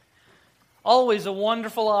Always a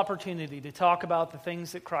wonderful opportunity to talk about the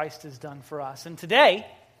things that Christ has done for us. And today,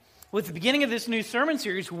 with the beginning of this new sermon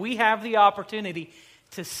series, we have the opportunity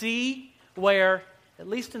to see where, at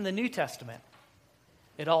least in the New Testament,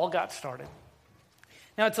 it all got started.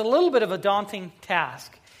 Now, it's a little bit of a daunting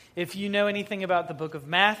task. If you know anything about the book of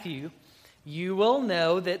Matthew, you will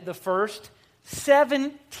know that the first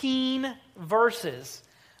 17 verses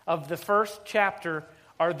of the first chapter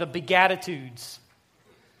are the Beatitudes.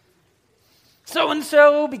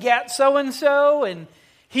 So-and-so begat so-and-so, and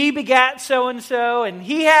he begat so-and-so, and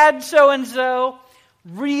he had so-and-so.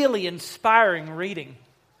 Really inspiring reading.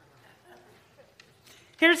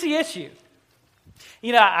 Here's the issue.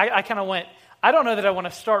 I kind of went, I don't know that I want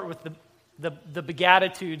to start with the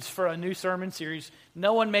Beatitudes for a new sermon series.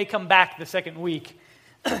 No one may come back the second week.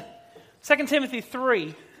 2 Timothy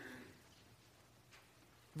 3,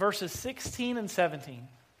 verses 16 and 17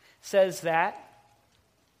 says that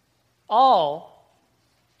all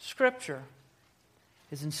Scripture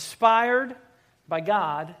is inspired by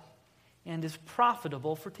God and is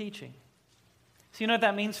profitable for teaching. So you know what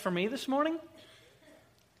that means for me this morning?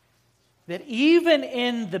 That even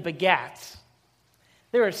in the begats,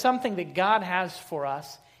 there is something that God has for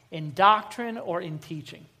us in doctrine or in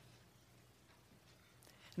teaching.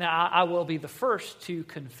 Now, I will be the first to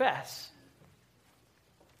confess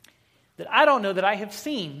that I don't know that I have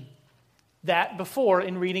seen that before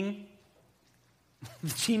in reading the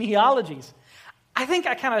genealogies. I think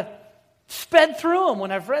I kind of sped through them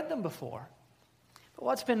when I've read them before. But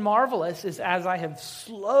what's been marvelous is as I have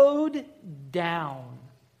slowed down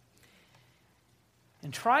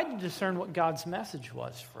and tried to discern what God's message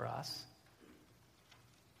was for us,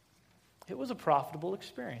 it was a profitable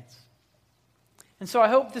experience. And so I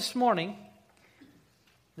hope this morning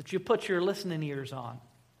that you put your listening ears on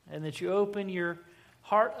and that you open your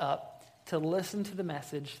heart up to listen to the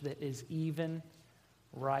message that is even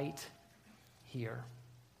right here.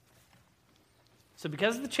 So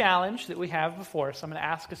because of the challenge that we have before us, I'm going to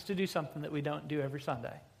ask us to do something that we don't do every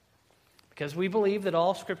Sunday. Because we believe that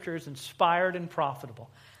all Scripture is inspired and profitable,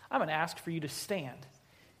 I'm going to ask for you to stand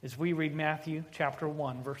as we read Matthew chapter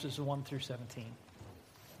 1, verses 1 through 17.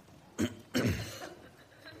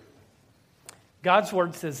 God's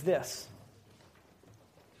word says this: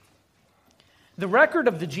 the record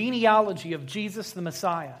of the genealogy of Jesus the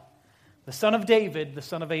Messiah, the son of David, the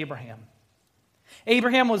son of Abraham.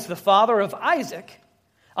 Abraham was the father of Isaac,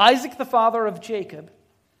 Isaac the father of Jacob,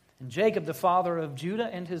 and Jacob the father of Judah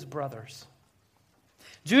and his brothers.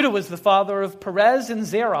 Judah was the father of Perez and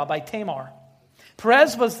Zerah by Tamar.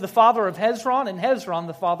 Perez was the father of Hezron, and Hezron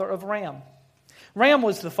the father of Ram. Ram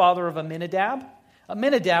was the father of Amminadab,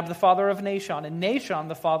 Amminadab the father of Nahshon, and Nahshon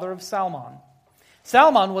the father of Salmon.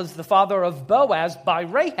 Salmon was the father of Boaz by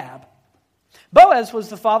Rahab. Boaz was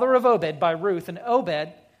the father of Obed by Ruth, and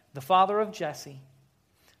Obed the father of Jesse.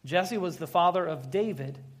 Jesse was the father of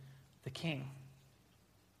David, the king.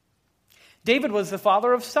 David was the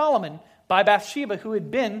father of Solomon by Bathsheba, who had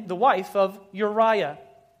been the wife of Uriah.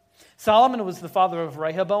 Solomon was the father of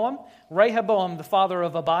Rehoboam, Rehoboam the father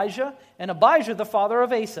of Abijah, and Abijah the father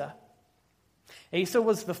of Asa. Asa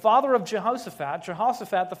was the father of Jehoshaphat,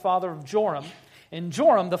 Jehoshaphat the father of Joram, and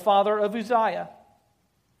Joram the father of Uzziah.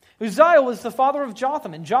 Uzziah was the father of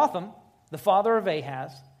Jotham, and Jotham the father of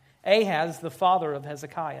Ahaz, Ahaz the father of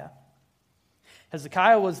Hezekiah.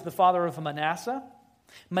 Hezekiah was the father of Manasseh,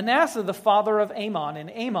 Manasseh the father of Amon,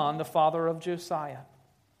 and Amon the father of Josiah.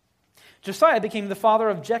 Josiah became the father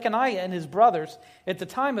of Jeconiah and his brothers at the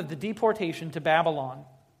time of the deportation to Babylon.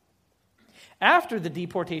 After the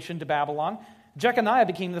deportation to Babylon, Jeconiah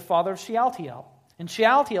became the father of Shealtiel, and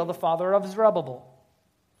Shealtiel the father of Zerubbabel.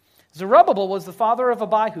 Zerubbabel was the father of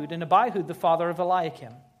Abihud, and Abihud the father of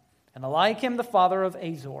Eliakim, and Eliakim the father of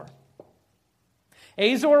Azor.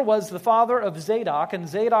 Azor was the father of Zadok, and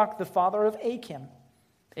Zadok the father of Achim,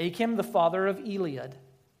 Achim the father of Eliad.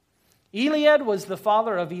 Eliad was the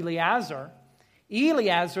father of Eleazar,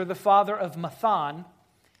 Eleazar the father of Matthan,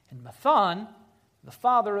 and Matthan the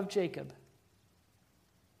father of Jacob.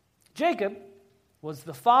 Jacob was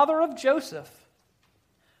the father of Joseph,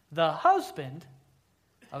 the husband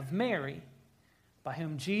of Mary, by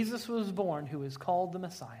whom Jesus was born, who is called the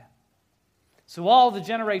Messiah. So all the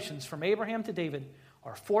generations from Abraham to David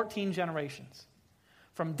are 14 generations.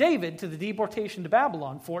 From David to the deportation to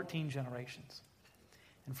Babylon, 14 generations.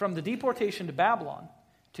 And from the deportation to Babylon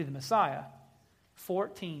to the Messiah,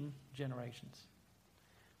 14 generations.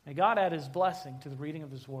 May God add His blessing to the reading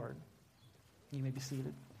of His word. You may be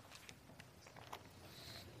seated.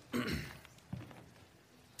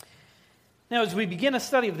 Now, as we begin a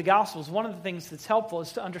study of the Gospels, one of the things that's helpful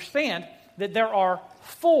is to understand that there are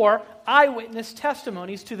 4 eyewitness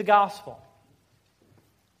testimonies to the gospel.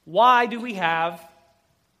 Why do we have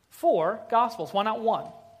 4 gospels? Why not 1?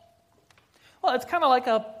 Well, it's kind of like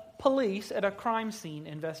a police at a crime scene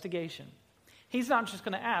investigation. He's not just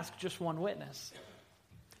going to ask just one witness.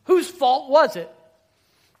 Whose fault was it?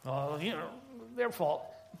 Oh, their fault.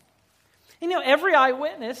 Every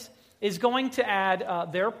eyewitness is going to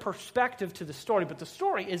add their perspective to the story, but the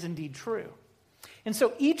story is indeed true. And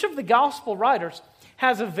so each of the gospel writers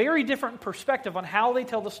has a very different perspective on how they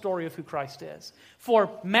tell the story of who Christ is. For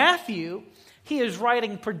Matthew, he is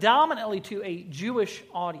writing predominantly to a Jewish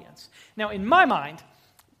audience. Now, in my mind,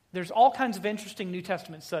 there's all kinds of interesting New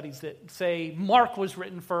Testament studies that say Mark was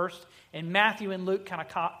written first and Matthew and Luke kind of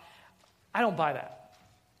caught. I don't buy that.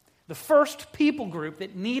 The first people group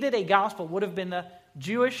that needed a gospel would have been the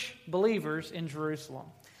Jewish believers in Jerusalem.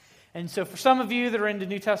 And so for some of you that are into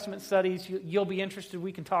New Testament studies, you'll be interested.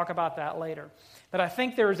 We can talk about that later. But I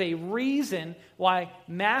think there is a reason why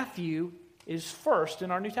Matthew is first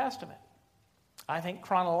in our New Testament. I think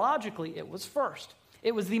chronologically it was first.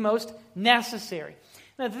 It was the most necessary.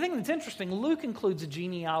 Now the thing that's interesting, Luke includes a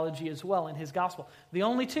genealogy as well in his gospel. The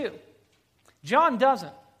only 2. John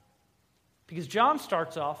doesn't. Because John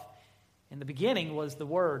starts off, in the beginning was the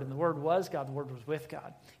Word, and the Word was God, the Word was with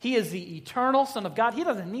God. He is the eternal Son of God. He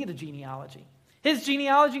doesn't need a genealogy. His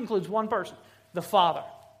genealogy includes one person, the Father.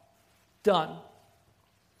 Done.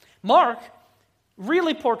 Mark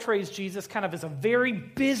really portrays Jesus kind of as a very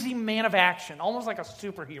busy man of action, almost like a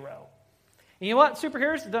superhero. And you know what?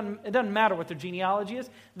 Superheroes, it doesn't matter what their genealogy is.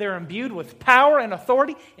 They're imbued with power and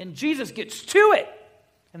authority, and Jesus gets to it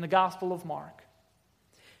in the Gospel of Mark.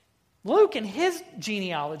 Luke, in his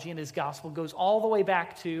genealogy in his gospel, goes all the way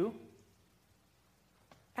back to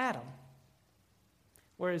Adam,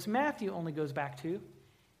 whereas Matthew only goes back to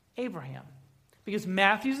Abraham, because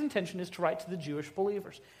Matthew's intention is to write to the Jewish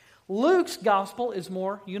believers. Luke's gospel is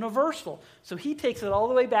more universal, so he takes it all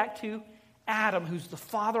the way back to Adam, who's the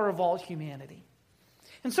father of all humanity.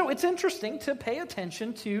 And so it's interesting to pay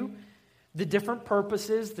attention to the different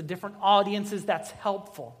purposes, the different audiences. That's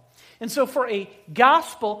helpful. And so for a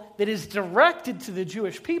gospel that is directed to the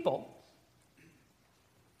Jewish people,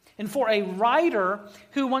 and for a writer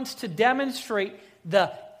who wants to demonstrate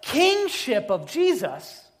the kingship of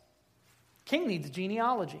Jesus, king needs a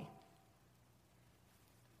genealogy.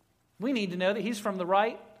 We need to know that he's from the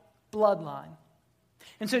right bloodline.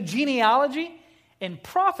 And so genealogy and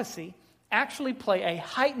prophecy actually play a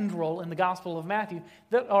heightened role in the Gospel of Matthew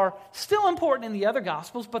that are still important in the other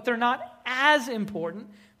Gospels, but they're not as important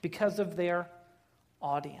because of their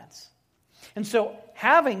audience. And so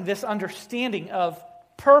having this understanding of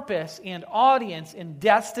purpose and audience and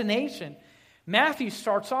destination, Matthew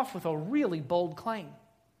starts off with a really bold claim.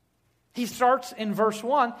 He starts in verse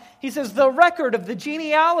 1. He says, the record of the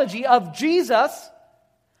genealogy of Jesus,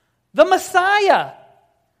 the Messiah,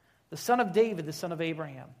 the son of David, the son of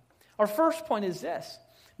Abraham. Our first point is this.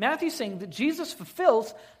 Matthew's saying that Jesus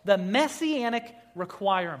fulfills the messianic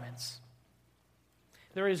requirements.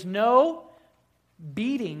 There is no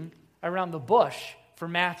beating around the bush for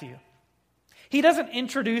Matthew. He doesn't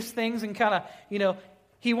introduce things and kind of,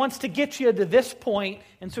 he wants to get you to this point,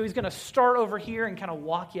 and so he's going to start over here and kind of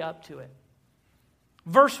walk you up to it.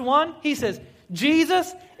 Verse 1, he says,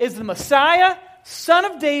 Jesus is the Messiah, son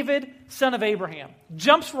of David, son of Abraham.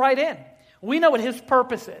 Jumps right in. We know what his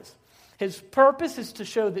purpose is. His purpose is to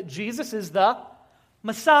show that Jesus is the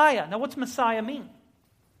Messiah. Now, what's Messiah mean?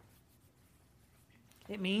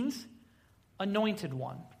 It means anointed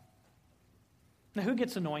one. Now, who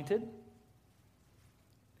gets anointed?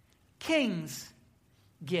 Kings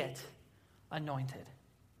get anointed.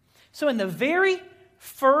 So in the very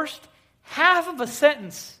first half of a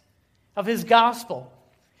sentence of his gospel,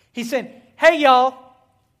 he said, hey y'all,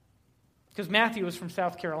 because Matthew was from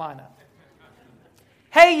South Carolina.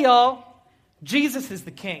 Hey y'all, Jesus is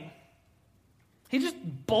the king. He just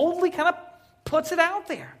boldly kind of puts it out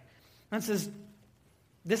there and says,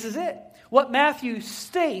 this is it. What Matthew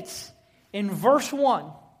states in verse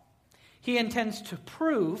 1, he intends to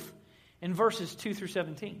prove in verses 2 through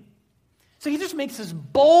 17. So he just makes this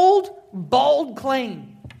bold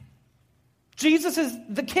claim. Jesus is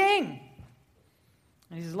the king.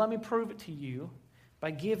 And he says, let me prove it to you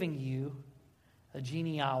by giving you a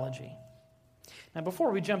genealogy. Now,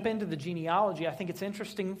 before we jump into the genealogy, I think it's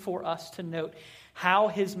interesting for us to note how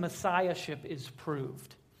his messiahship is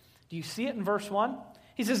proved. Do you see it in verse 1?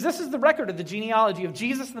 He says, this is the record of the genealogy of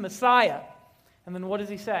Jesus the Messiah. And then what does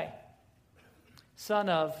he say? Son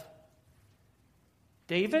of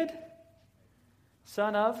David,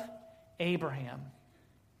 son of Abraham.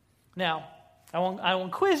 Now, I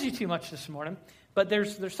won't quiz you too much this morning, but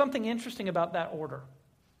there's something interesting about that order.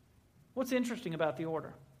 What's interesting about the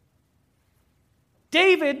order?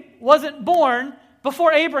 David wasn't born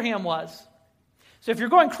before Abraham was. So if you're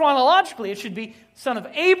going chronologically, it should be son of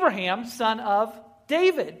Abraham, son of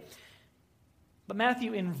David. But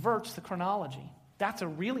Matthew inverts the chronology. That's a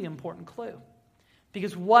really important clue.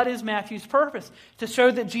 Because what is Matthew's purpose? To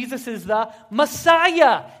show that Jesus is the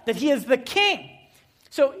Messiah, that he is the king.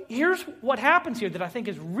 So here's what happens here that I think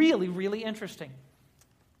is really, really interesting.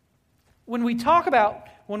 When we talk about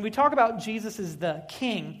Jesus as the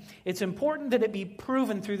king, it's important that it be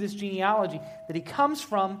proven through this genealogy that he comes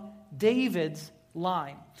from David's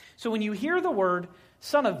line. So when you hear the word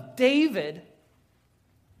son of David,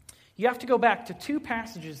 you have to go back to two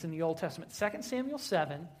passages in the Old Testament, 2 Samuel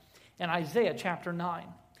 7 and Isaiah chapter 9,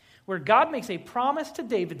 where God makes a promise to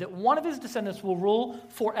David that one of his descendants will rule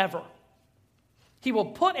forever. He will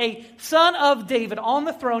put a son of David on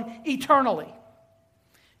the throne eternally.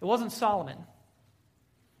 It wasn't Solomon.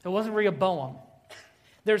 It wasn't Rehoboam.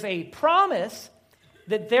 There's a promise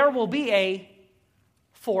that there will be a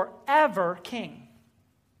forever king.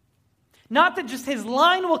 Not that just his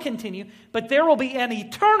line will continue, but there will be an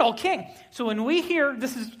eternal king. So when we hear,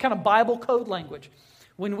 this is kind of Bible code language,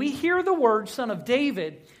 when we hear the word son of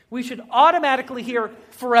David, we should automatically hear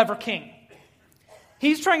forever king.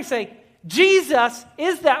 He's trying to say, Jesus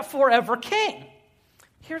is that forever king.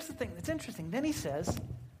 Here's the thing that's interesting. Then he says,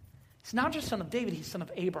 he's not just son of David, he's son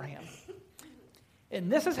of Abraham.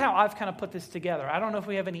 And this is how I've kind of put this together. I don't know if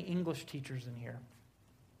we have any English teachers in here.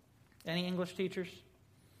 Any English teachers?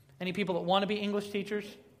 Any people that want to be English teachers?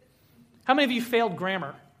 How many of you failed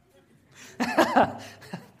grammar?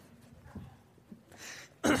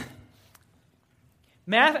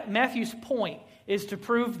 Matthew's point is to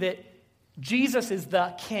prove that Jesus is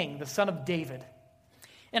the king, the son of David.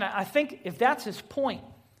 And I think if that's his point,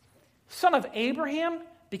 son of Abraham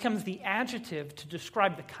becomes the adjective to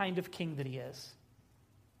describe the kind of king that he is.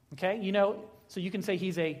 Okay? So you can say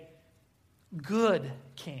he's a good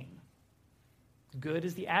king. Good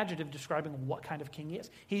is the adjective describing what kind of king he is.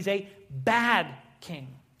 He's a bad king.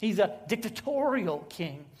 He's a dictatorial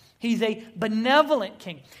king. He's a benevolent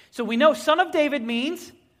king. So we know son of David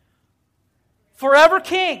means forever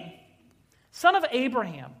king. Son of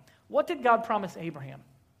Abraham. What did God promise Abraham?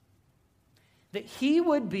 That he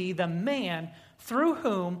would be the man through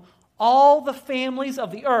whom all the families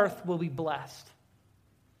of the earth will be blessed.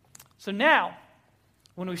 So now,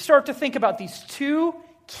 when we start to think about these two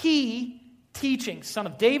key teachings, son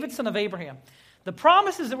of David, son of Abraham, the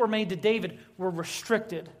promises that were made to David were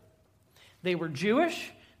restricted. They were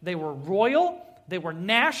Jewish, they were royal, they were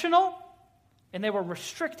national, and they were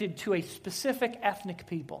restricted to a specific ethnic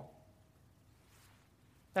people.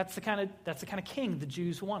 That's the kind of king the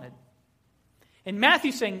Jews wanted. And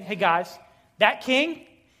Matthew's saying, hey guys, that king,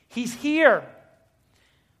 he's here.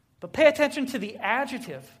 But pay attention to the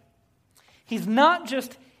adjective. He's not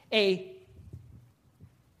just a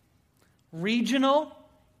regional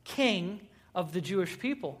king of the Jewish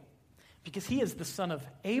people, because he is the son of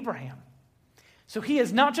Abraham. So he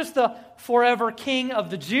is not just the forever king of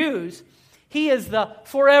the Jews, he is the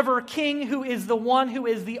forever king who is the one who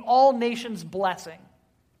is the all nations blessing.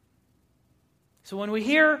 So when we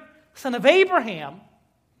hear son of Abraham,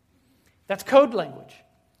 that's code language.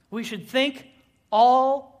 We should think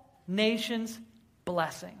all nations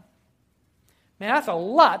blessing. Man, that's a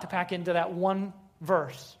lot to pack into that one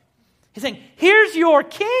verse. He's saying, here's your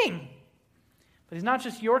king. But he's not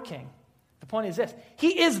just your king. The point is this.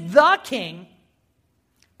 He is the king,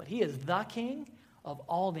 but he is the king of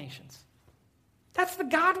all nations. That's the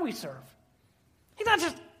God we serve. He's not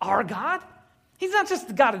just our God. He's not just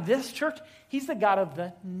the God of this church. He's the God of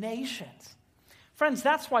the nations. Friends,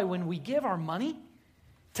 that's why when we give our money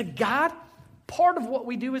to God, part of what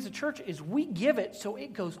we do as a church is we give it so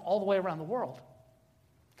it goes all the way around the world.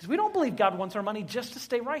 Because we don't believe God wants our money just to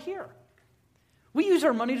stay right here. We use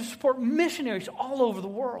our money to support missionaries all over the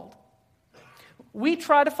world. We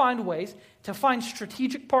try to find ways to find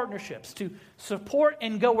strategic partnerships to support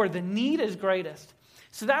and go where the need is greatest.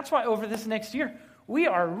 So that's why over this next year, we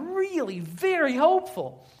are really very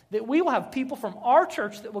hopeful that we will have people from our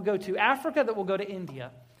church that will go to Africa, that will go to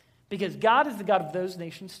India, because God is the God of those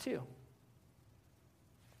nations too.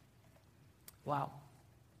 Wow.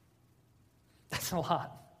 That's a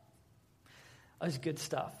lot. That's good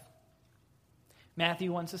stuff.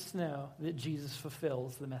 Matthew wants us to know that Jesus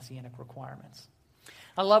fulfills the messianic requirements.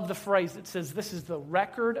 I love the phrase that says this is the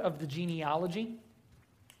record of the genealogy.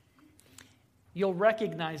 You'll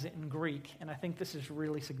recognize it in Greek, and I think this is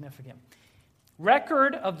really significant.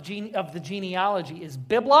 Record of the genealogy is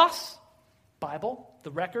biblos, Bible,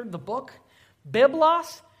 the record, the book,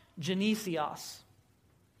 Biblos Genesios,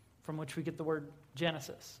 from which we get the word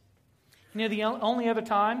Genesis. You know, the only other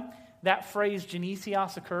time that phrase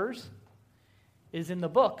Genesios occurs is in the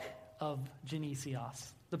book of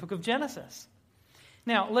Genesios, the book of Genesis.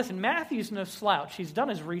 Now, listen, Matthew's no slouch. He's done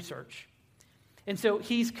his research. And so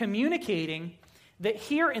he's communicating that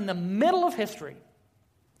here in the middle of history,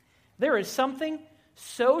 there is something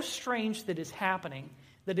so strange that is happening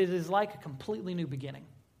that it is like a completely new beginning.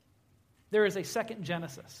 There is a second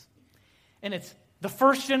Genesis. And it's the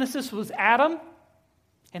first Genesis was Adam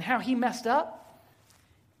and how he messed up.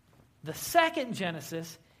 The second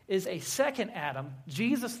Genesis is a second Adam,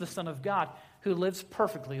 Jesus, the Son of God, who lives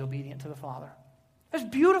perfectly obedient to the Father. That's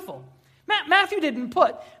beautiful. Matthew didn't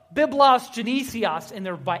put Biblos Genesios in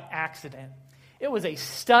there by accident. It was a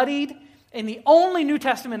studied, and the only New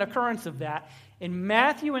Testament occurrence of that, and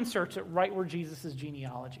Matthew inserts it right where Jesus'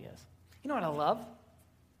 genealogy is. You know what I love?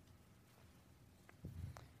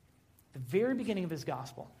 The very beginning of his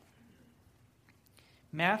gospel,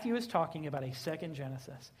 Matthew is talking about a second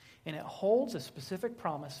Genesis, and it holds a specific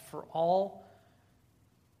promise for all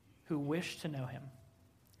who wish to know him.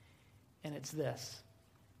 And it's this: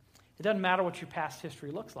 it doesn't matter what your past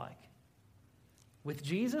history looks like. With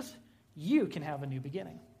Jesus, you can have a new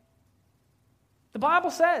beginning. The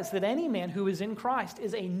Bible says that any man who is in Christ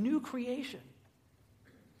is a new creation.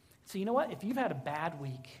 So you know what? If you've had a bad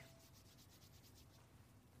week,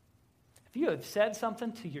 if you have said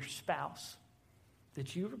something to your spouse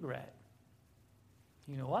that you regret,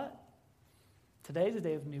 you know what? Today's a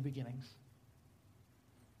day of new beginnings.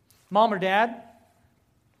 Mom or dad,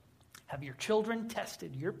 have your children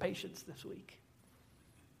tested your patience this week?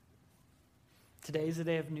 Today's a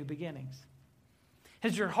day of new beginnings.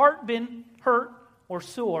 Has your heart been hurt or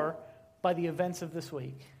sore by the events of this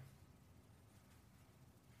week?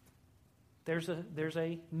 There's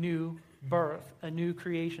a new birth, a new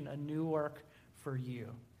creation, a new work for you.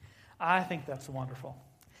 I think that's wonderful.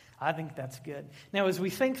 I think that's good. Now, as we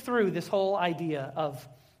think through this whole idea of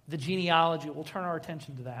the genealogy, we'll turn our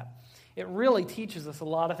attention to that. It really teaches us a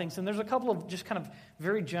lot of things, and there's a couple of just kind of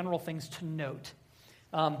very general things to note.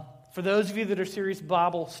 For those of you that are serious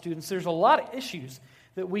Bible students, there's a lot of issues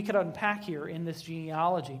that we could unpack here in this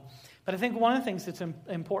genealogy. But I think one of the things that's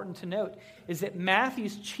important to note is that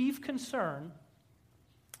Matthew's chief concern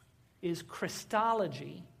is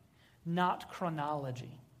Christology, not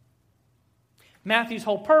chronology. Matthew's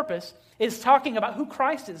whole purpose is talking about who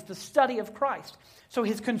Christ is, the study of Christ. So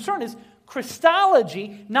his concern is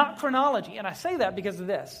Christology, not chronology. And I say that because of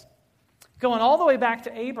this. Going all the way back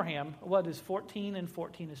to Abraham, what is 14 and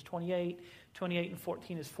 14 is 28, 28 and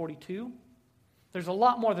 14 is 42. There's a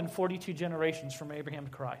lot more than 42 generations from Abraham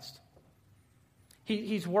to Christ.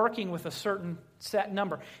 He's working with a certain set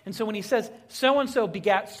number. And so when he says, so-and-so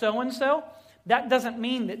begat so-and-so, that doesn't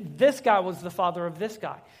mean that this guy was the father of this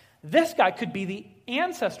guy. This guy could be the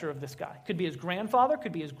ancestor of this guy. Could be his grandfather,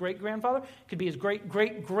 could be his great-grandfather, could be his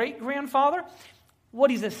great-great-great-grandfather.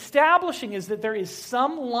 What he's establishing is that there is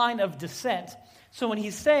some line of descent. So when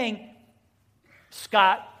he's saying,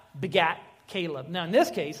 Scott begat Caleb. Now in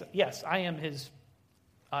this case, yes, I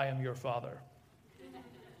am your father.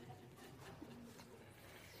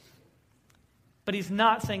 But he's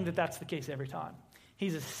not saying that that's the case every time.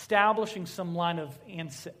 He's establishing some line of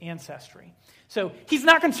ancestry. So he's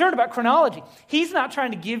not concerned about chronology. He's not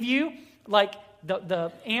trying to give you like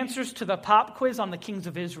the answers to the pop quiz on the kings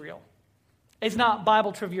of Israel. It's not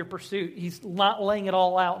Bible Trivia Pursuit. He's not laying it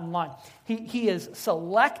all out in line. He is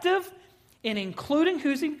selective in including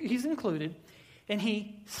who he's included, and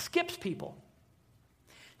he skips people.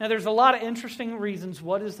 Now, there's a lot of interesting reasons.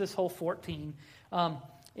 What is this whole 14?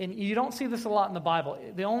 And you don't see this a lot in the Bible.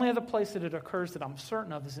 The only other place that it occurs that I'm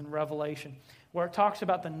certain of is in Revelation, where it talks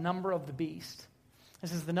about the number of the beast. It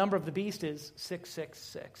says the number of the beast is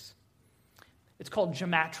 666. It's called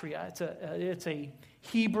gematria. It's a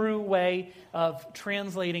Hebrew way of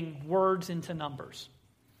translating words into numbers.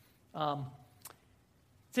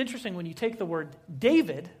 It's interesting when you take the word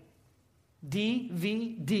David,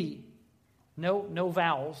 D-V-D, no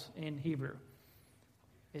vowels in Hebrew.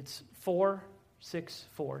 It's 4, 6,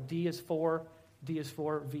 4. D is 4, D is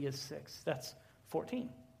 4, V is 6. That's 14.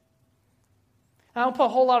 I don't put a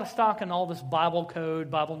whole lot of stock in all this Bible code,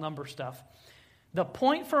 Bible number stuff. The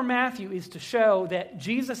point for Matthew is to show that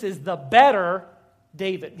Jesus is the better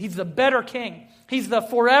David. He's the better king. He's the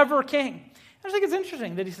forever king. I just think it's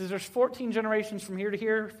interesting that he says there's 14 generations from here to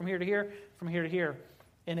here, from here to here, from here to here.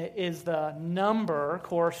 And it is the number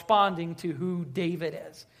corresponding to who David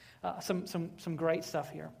is. Some great stuff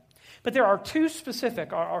here. But there are two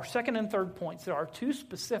specific, our second and third points, there are two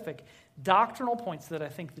specific doctrinal points that I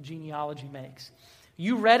think the genealogy makes.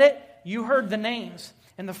 You read it, you heard the names.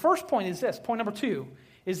 And the first point is this, point number 2,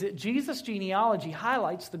 is that Jesus' genealogy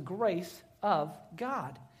highlights the grace of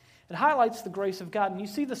God. It highlights the grace of God, and you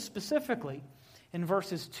see this specifically in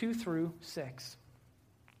verses 2 through 6.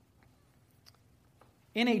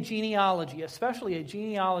 In a genealogy, especially a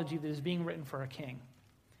genealogy that is being written for a king,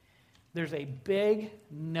 there's a big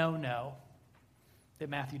no-no that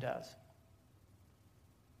Matthew does.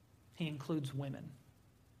 He includes women.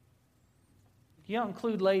 You don't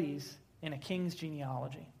include ladies in a king's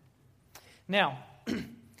genealogy. Now,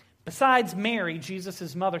 besides Mary,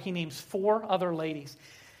 Jesus' mother, he names 4 other ladies.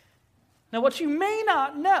 Now, what you may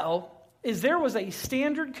not know is there was a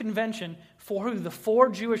standard convention for who the 4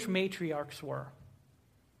 Jewish matriarchs were.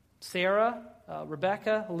 Sarah,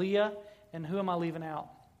 Rebecca, Leah, and who am I leaving out?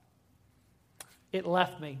 It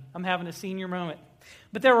left me. I'm having a senior moment.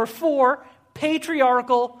 But there were 4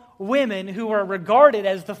 patriarchal women who were regarded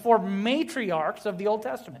as the 4 matriarchs of the Old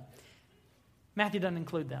Testament. Matthew doesn't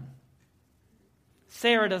include them.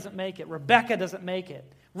 Sarah doesn't make it. Rebecca doesn't make it.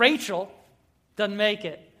 Rachel doesn't make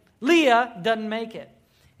it. Leah doesn't make it.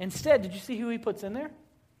 Instead, did you see who he puts in there?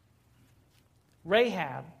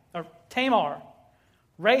 Tamar,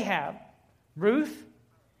 Rahab, Ruth,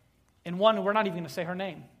 and one we're not even going to say her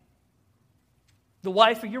name. The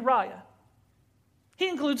wife of Uriah. He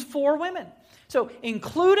includes 4 women. So,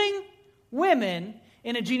 including women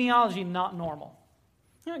in a genealogy, not normal.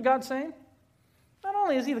 You know what God's saying? Not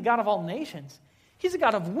only is he the God of all nations, he's a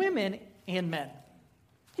God of women and men.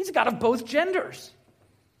 He's a God of both genders.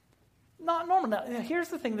 Not normal. Now, here's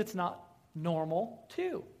the thing that's not normal,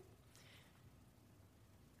 too.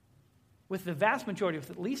 With the vast majority,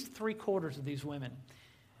 with at least 3/4 of these women,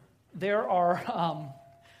 there are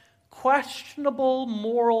questionable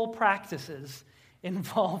moral practices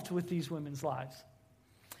involved with these women's lives.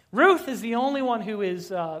 Ruth is the only one who is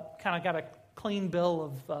kind of got a clean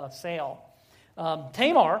bill of sale.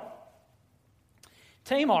 Tamar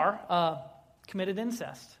committed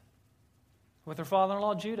incest with her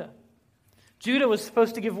father-in-law Judah. Judah was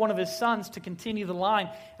supposed to give one of his sons to continue the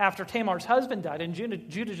line after Tamar's husband died, and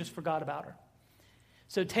Judah just forgot about her.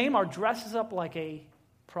 So Tamar dresses up like a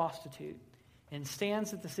prostitute and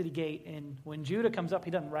stands at the city gate, and when Judah comes up,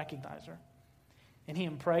 he doesn't recognize her, and he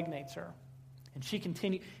impregnates her. And she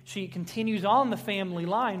continues on the family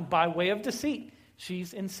line by way of deceit.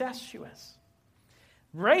 She's incestuous.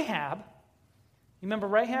 Rahab, you remember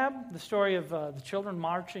Rahab? The story of the children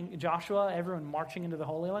marching, Joshua, everyone marching into the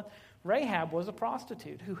Holy Land? Rahab was a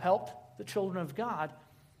prostitute who helped the children of God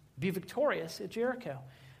be victorious at Jericho.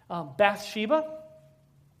 Bathsheba,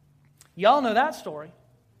 y'all know that story.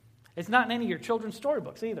 It's not in any of your children's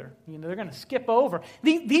storybooks either. You know, they're going to skip over.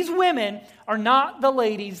 These women are not the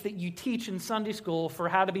ladies that you teach in Sunday school for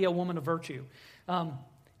how to be a woman of virtue.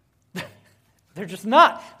 They're just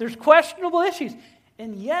not. There's questionable issues.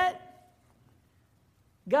 And yet,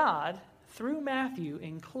 God, through Matthew,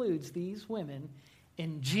 includes these women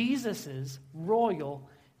in Jesus' royal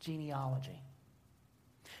genealogy.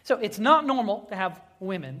 So it's not normal to have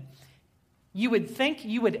women. You would think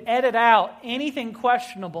you would edit out anything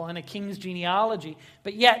questionable in a king's genealogy,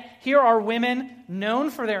 but yet here are women known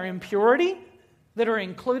for their impurity that are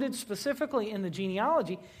included specifically in the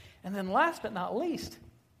genealogy. And then last but not least,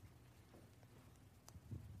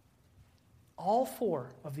 all 4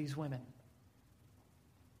 of these women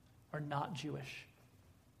are not Jewish.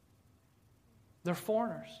 They're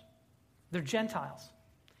foreigners. They're Gentiles.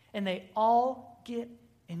 And they all get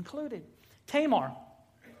included. Tamar,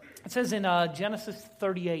 it says in Genesis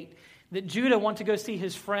 38 that Judah went to go see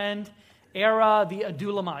his friend Erah the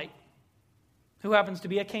Adulamite, who happens to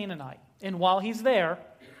be a Canaanite. And while he's there,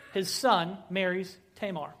 his son marries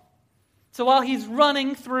Tamar. So while he's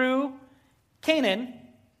running through Canaan,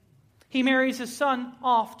 he marries his son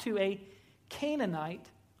off to a Canaanite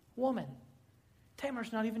woman.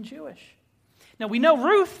 Tamar's not even Jewish. Now we know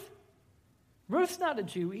Ruth. Ruth's not a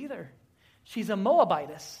Jew either. She's a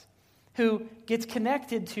Moabitess who gets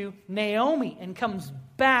connected to Naomi and comes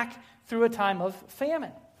back through a time of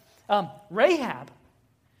famine. Rahab's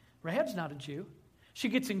not a Jew. She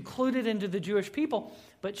gets included into the Jewish people,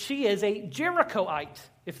 but she is a Jerichoite,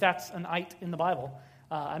 if that's an ite in the Bible.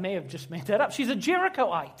 I may have just made that up. She's a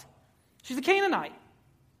Jerichoite. She's a Canaanite.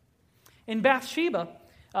 In Bathsheba,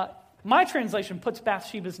 my translation puts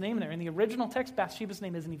Bathsheba's name there. In the original text, Bathsheba's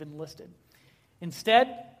name isn't even listed.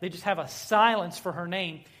 Instead, they just have a silence for her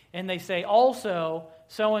name, and they say also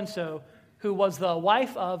so-and-so, who was the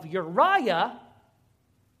wife of Uriah.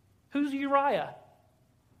 Who's Uriah?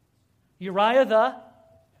 Uriah the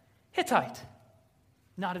Hittite,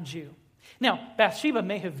 not a Jew. Now, Bathsheba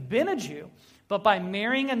may have been a Jew, but by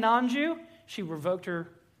marrying a non-Jew, she revoked her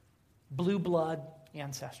blue blood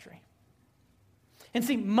ancestry. And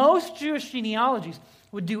see, most Jewish genealogies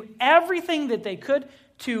would do everything that they could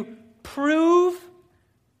to prove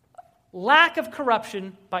lack of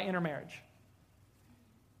corruption by intermarriage.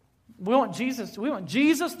 We want Jesus,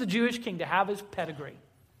 the Jewish king, to have his pedigree.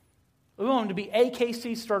 We want him to be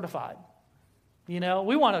AKC certified. We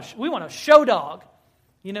want a show dog.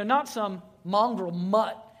 Not some mongrel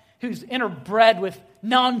mutt who's interbred with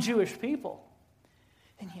non-Jewish people.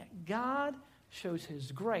 And yet God shows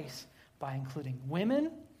his grace by including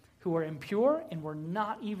women who are impure and were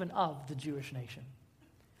not even of the Jewish nation.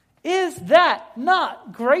 Is that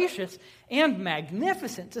not gracious and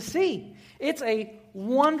magnificent to see? It's a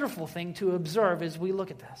wonderful thing to observe as we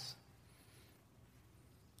look at this.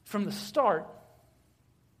 From the start,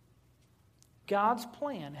 God's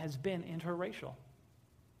plan has been interracial.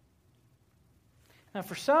 Now,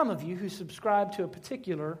 for some of you who subscribe to a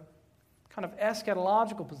particular kind of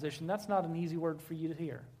eschatological position, that's not an easy word for you to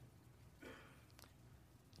hear.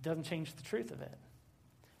 It doesn't change the truth of it.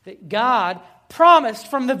 That God promised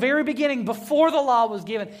from the very beginning, before the law was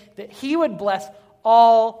given, that he would bless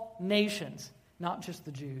all nations, not just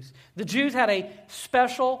the Jews. The Jews had a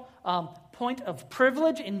special point of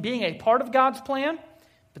privilege in being a part of God's plan,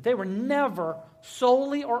 but they were never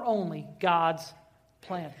solely or only God's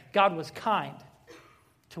plan. God was kind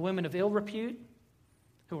to women of ill repute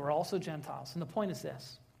who were also Gentiles. And the point is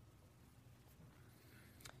this: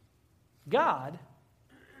 God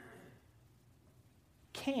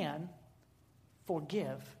can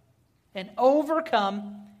forgive and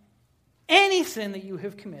overcome any sin that you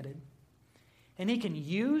have committed. And he can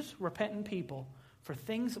use repentant people for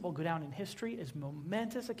things that will go down in history as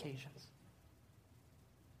momentous occasions.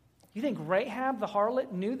 You think Rahab the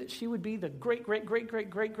harlot knew that she would be the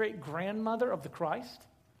great-great-great-great-great-great-grandmother of the Christ?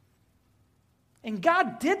 And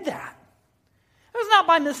God did that. It was not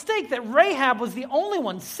by mistake that Rahab was the only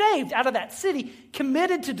one saved out of that city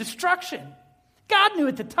committed to destruction. God knew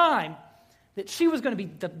at the time that she was going to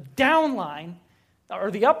be the downline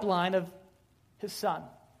or the upline of his son,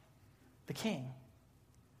 the king.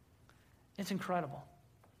 It's incredible.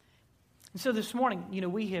 And so this morning,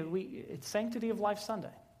 it's Sanctity of Life Sunday.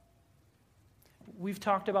 We've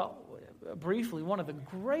talked about briefly one of the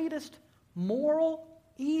greatest moral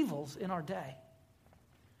evils in our day.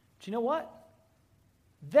 Do you know what?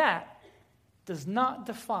 That does not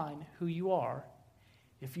define who you are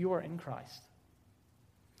if you are in Christ.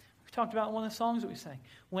 We talked about one of the songs that we sang.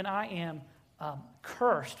 When I am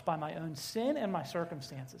cursed by my own sin and my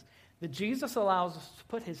circumstances, that Jesus allows us to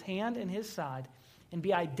put his hand in his side and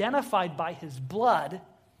be identified by his blood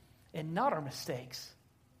and not our mistakes.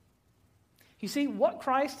 You see,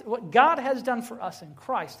 what God has done for us in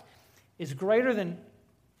Christ is greater than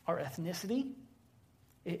our ethnicity.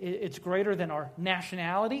 It's greater than our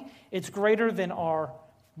nationality. It's greater than our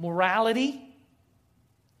morality.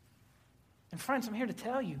 And friends, I'm here to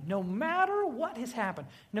tell you, no matter what has happened,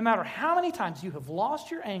 no matter how many times you have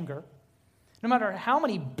lost your anger, no matter how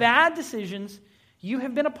many bad decisions you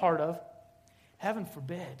have been a part of, heaven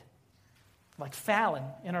forbid, like Fallon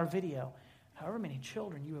in our video, however many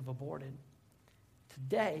children you have aborted,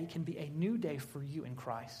 today can be a new day for you in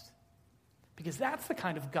Christ. Because that's the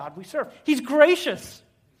kind of God we serve. He's gracious,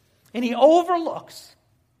 and he overlooks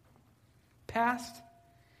past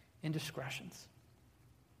indiscretions.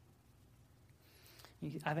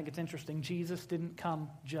 I think it's interesting. Jesus didn't come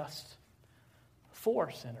just for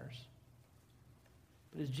sinners.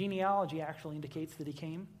 But his genealogy actually indicates that he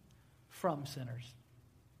came from sinners.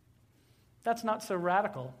 That's not so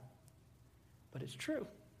radical, but it's true.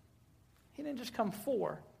 He didn't just come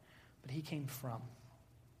for, but he came from.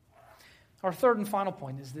 Our third and final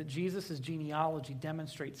point is that Jesus' genealogy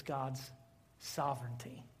demonstrates God's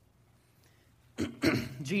sovereignty.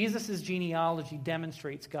 Jesus' genealogy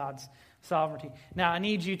demonstrates God's sovereignty. Now, I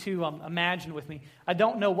need you to imagine with me. I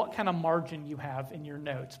don't know what kind of margin you have in your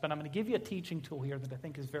notes, but I'm going to give you a teaching tool here that I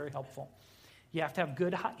think is very helpful. You have to have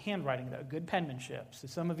good handwriting, though, good penmanship. So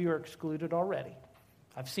some of you are excluded already.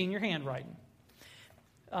 I've seen your handwriting.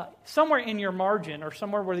 Somewhere in your margin or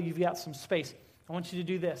somewhere where you've got some space, I want you to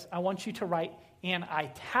do this. I want you to write an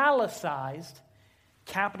italicized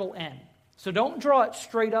capital N. So don't draw it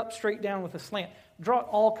straight up, straight down with a slant. Draw it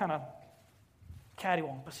all kind of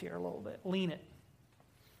cattywampus here a little bit. Lean it.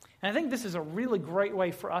 And I think this is a really great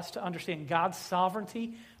way for us to understand God's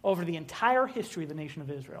sovereignty over the entire history of the nation of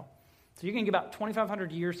Israel. So you're going to get about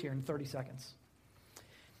 2,500 years here in 30 seconds.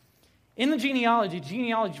 In the genealogy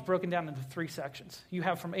is broken down into 3 sections. You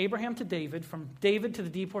have from Abraham to David, from David to the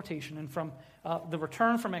deportation, and from the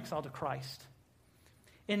return from exile to Christ.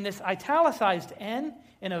 In this italicized N,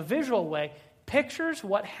 in a visual way, pictures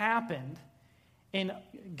what happened in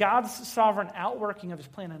God's sovereign outworking of his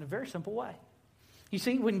plan in a very simple way. You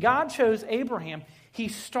see, when God chose Abraham, he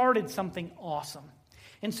started something awesome.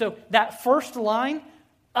 And so that first line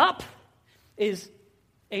up is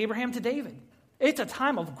Abraham to David. It's a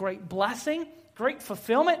time of great blessing, great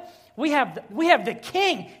fulfillment. We have the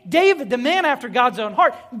king, David, the man after God's own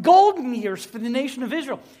heart, golden years for the nation of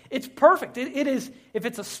Israel. It's perfect. It is, if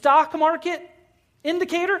it's a stock market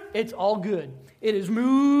indicator, it's all good. It is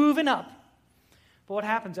moving up. But what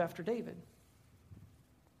happens after David?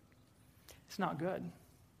 It's not good.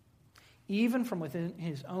 Even from within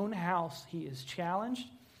his own house, he is challenged,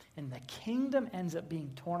 and the kingdom ends up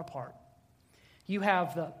being torn apart. You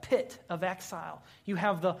have the pit of exile. You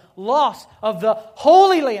have the loss of the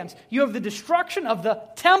Holy Lands. You have the destruction of the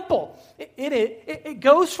temple. It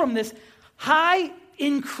goes from this high,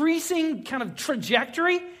 increasing kind of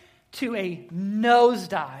trajectory to a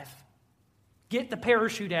nosedive. Get the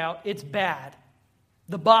parachute out. It's bad.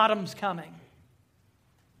 The bottom's coming.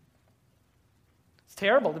 It's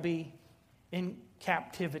terrible to be in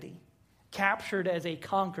captivity, captured as a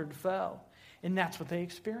conquered foe. And that's what they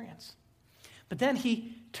experience. But then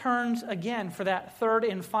he turns again for that third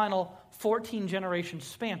and final 14-generation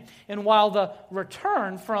span. And while the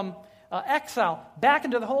return from exile back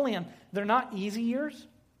into the Holy Land, they're not easy years.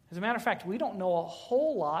 As a matter of fact, we don't know a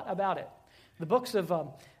whole lot about it. The books of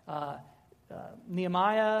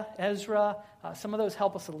Nehemiah, Ezra, some of those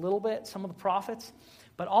help us a little bit, some of the prophets.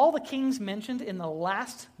 But all the kings mentioned in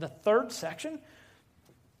the third section,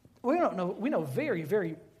 we don't know. We know very,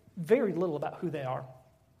 very, very little about who they are.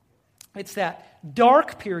 It's that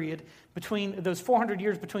dark period between those 400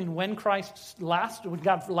 years between when God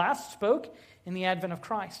last spoke and the advent of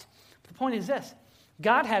Christ. But the point is this: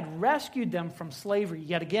 God had rescued them from slavery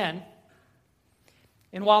yet again.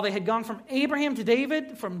 And while they had gone from Abraham to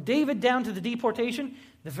David, from David down to the deportation,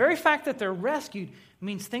 the very fact that they're rescued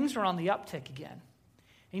means things are on the uptick again. And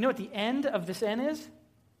you know what the end of this N is?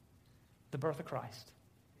 The birth of Christ.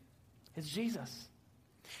 It's Jesus.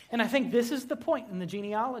 And I think this is the point in the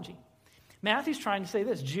genealogy. Matthew's trying to say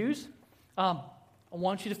this: Jews, I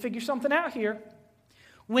want you to figure something out here.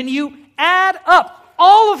 When you add up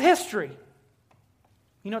all of history,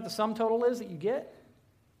 you know what the sum total is that you get?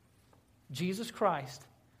 Jesus Christ,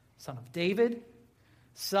 son of David,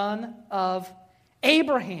 son of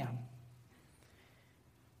Abraham.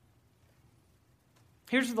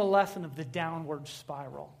 Here's the lesson of the downward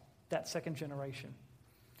spiral, that second generation.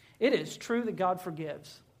 It is true that God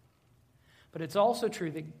forgives. But it's also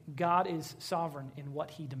true that God is sovereign in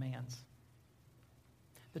what he demands.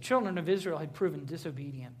 The children of Israel had proven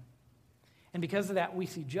disobedient. And because of that, we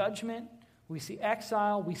see judgment, we see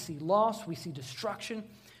exile, we see loss, we see destruction.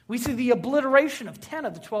 We see the obliteration of 10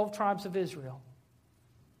 of the 12 tribes of Israel.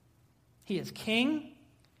 He is king,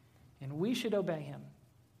 and we should obey him.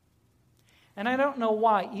 And I don't know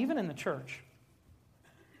why, even in the church,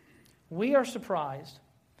 we are surprised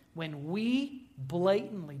when we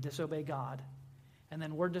blatantly disobey God, and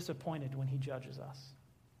then we're disappointed when he judges us.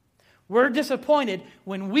 We're disappointed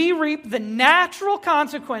when we reap the natural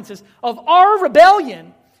consequences of our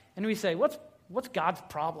rebellion, and we say, what's God's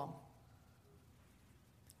problem?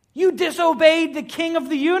 You disobeyed the King of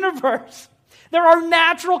the universe. There are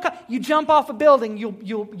natural... You jump off a building,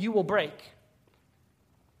 you will break.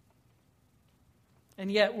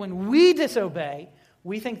 And yet when we disobey,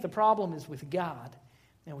 we think the problem is with God,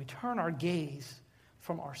 and we turn our gaze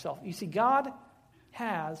from ourselves. You see, God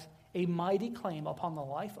has a mighty claim upon the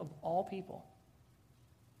life of all people,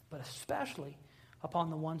 but especially upon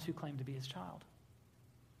the ones who claim to be his child.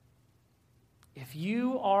 If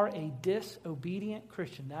you are a disobedient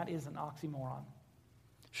Christian, that is an oxymoron.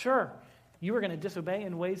 Sure, you are going to disobey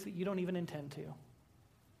in ways that you don't even intend to.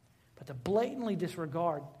 But to blatantly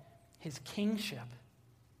disregard his kingship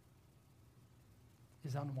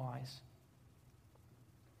is unwise.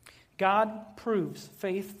 God proves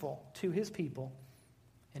faithful to his people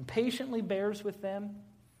and patiently bears with them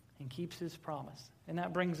and keeps his promise. And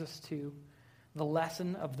that brings us to the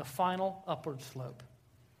lesson of the final upward slope.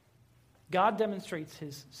 God demonstrates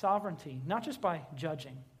his sovereignty, not just by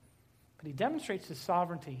judging, but he demonstrates his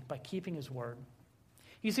sovereignty by keeping his word.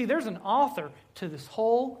 You see, there's an author to this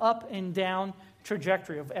whole up and down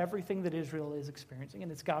trajectory of everything that Israel is experiencing,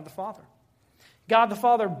 and it's God the Father. God the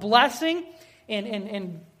Father blessing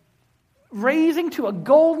and raising to a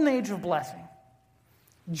golden age of blessing.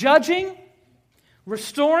 Judging,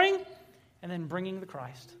 restoring, and then bringing the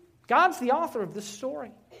Christ. God's the author of this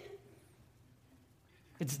story.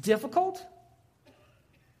 It's difficult,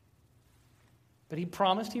 but he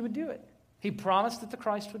promised he would do it. He promised that the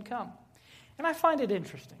Christ would come. And I find it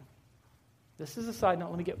interesting. This is a side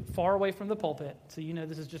note. Let me get far away from the pulpit so you know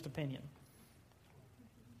this is just opinion.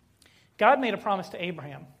 God made a promise to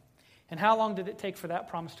Abraham. And how long did it take for that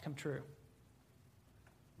promise to come true?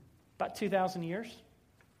 About 2,000 years?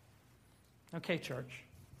 Okay, church.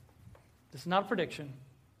 This is not a prediction.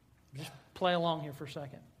 Just play along here for a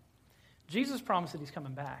second. Jesus promised that he's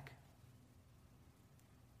coming back.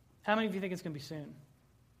 How many of you think it's going to be soon?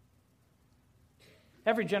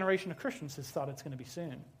 Every generation of Christians has thought it's going to be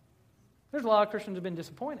soon. There's a lot of Christians who have been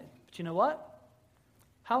disappointed. But you know what?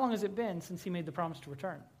 How long has it been since he made the promise to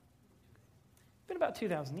return? It's been about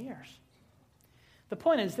 2,000 years. The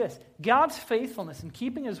point is this. God's faithfulness in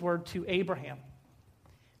keeping his word to Abraham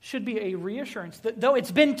should be a reassurance that though it's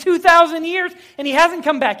been 2,000 years and he hasn't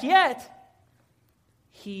come back yet,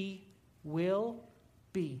 he will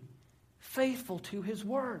be faithful to his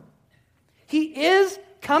word. He is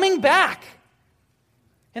coming back.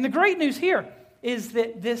 And the great news here is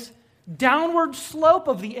that this downward slope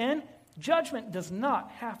of the end, judgment does not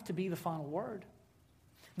have to be the final word.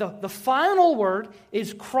 The final word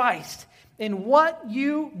is Christ and what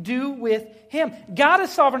you do with him. God is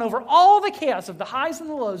sovereign over all the chaos of the highs and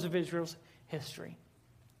the lows of Israel's history.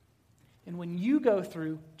 And when you go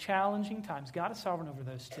through challenging times, God is sovereign over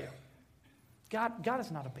those too. God has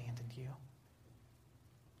not abandoned you.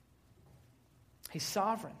 He's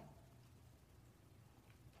sovereign.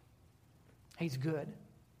 He's good.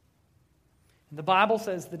 And the Bible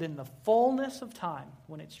says that in the fullness of time,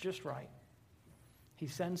 when it's just right, he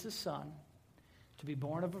sends his son to be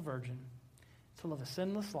born of a virgin, to live a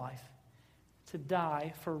sinless life, to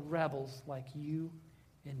die for rebels like you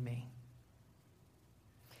and me.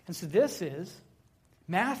 And so this is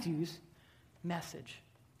Matthew's message,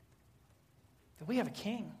 that we have a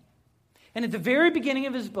king. And at the very beginning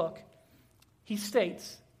of his book, he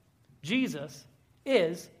states, Jesus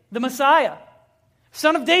is the Messiah,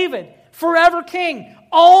 Son of David, forever King,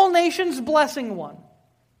 all nations blessing one.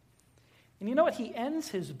 And you know what? He ends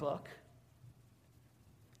his book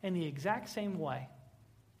in the exact same way,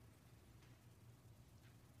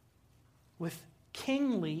 with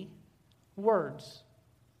kingly words.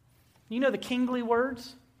 You know the kingly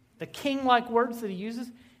words? The king-like words that he uses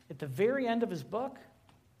at the very end of his book?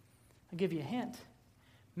 I'll give you a hint.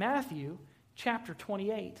 Matthew chapter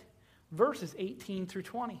 28, verses 18 through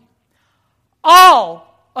 20.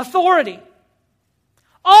 All authority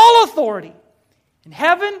in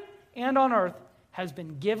heaven and on earth has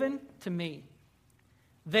been given to me.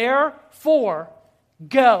 Therefore,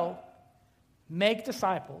 go, make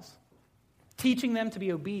disciples, teaching them to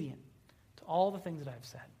be obedient to all the things that I have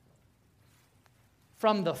said.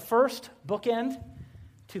 From the first bookend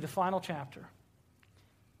to the final chapter,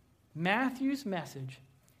 Matthew's message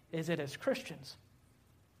is that as Christians,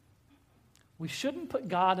 we shouldn't put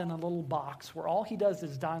God in a little box where all he does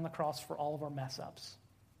is die on the cross for all of our mess-ups.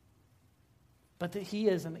 But that he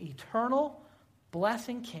is an eternal,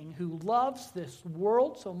 blessing king who loves this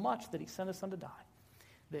world so much that he sent his son to die.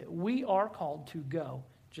 That we are called to go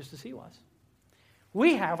just as he was.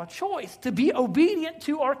 We have a choice to be obedient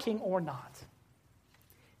to our king or not.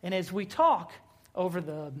 And as we talk over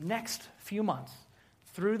the next few months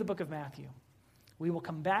through the book of Matthew, we will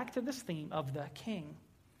come back to this theme of the king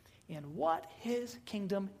and what his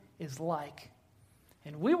kingdom is like.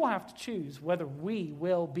 And we will have to choose whether we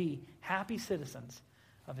will be happy citizens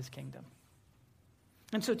of his kingdom.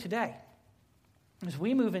 And so today, as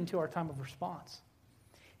we move into our time of response,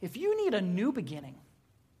 if you need a new beginning,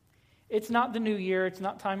 it's not the new year, it's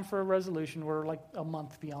not time for a resolution, we're like a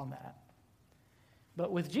month beyond that.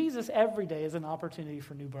 But with Jesus, every day is an opportunity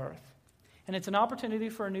for new birth. And it's an opportunity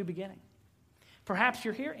for a new beginning. Perhaps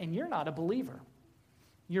you're here and you're not a believer.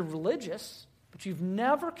 You're religious, but you've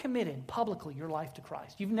never committed publicly your life to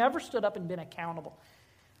Christ. You've never stood up and been accountable.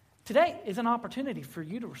 Today is an opportunity for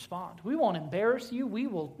you to respond. We won't embarrass you. We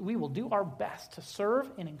will do our best to serve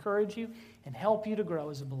and encourage you and help you to grow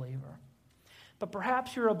as a believer. But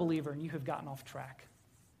perhaps you're a believer and you have gotten off track.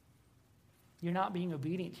 You're not being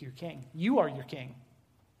obedient to your king. You are your king,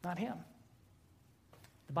 not him.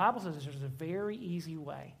 The Bible says there's a very easy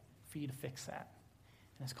way for you to fix that,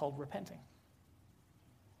 and it's called repenting.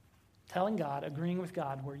 Telling God, agreeing with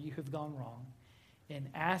God where you have gone wrong, and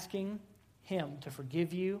asking him to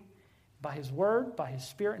forgive you by his word, by his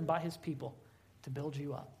spirit, and by his people to build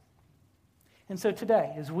you up. And so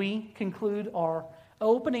today, as we conclude our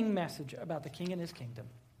opening message about the king and his kingdom,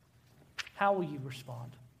 how will you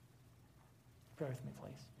respond? Pray with me,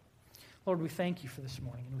 please. Lord, we thank you for this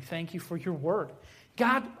morning, and we thank you for your word.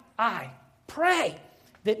 God, I pray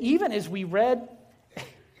that even as we read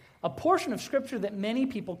a portion of Scripture that many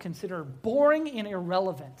people consider boring and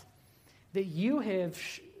irrelevant, that you have,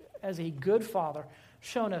 as a good Father,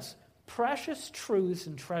 shown us precious truths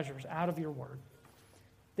and treasures out of your word.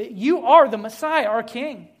 That you are the Messiah, our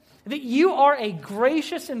King. That you are a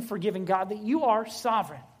gracious and forgiving God. That you are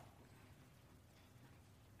sovereign.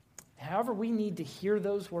 However, we need to hear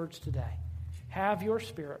those words today. Have your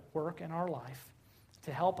Spirit work in our life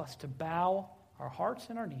to help us to bow our hearts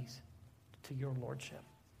and our knees to your Lordship.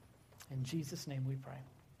 In Jesus' name we pray.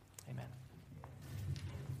 Amen.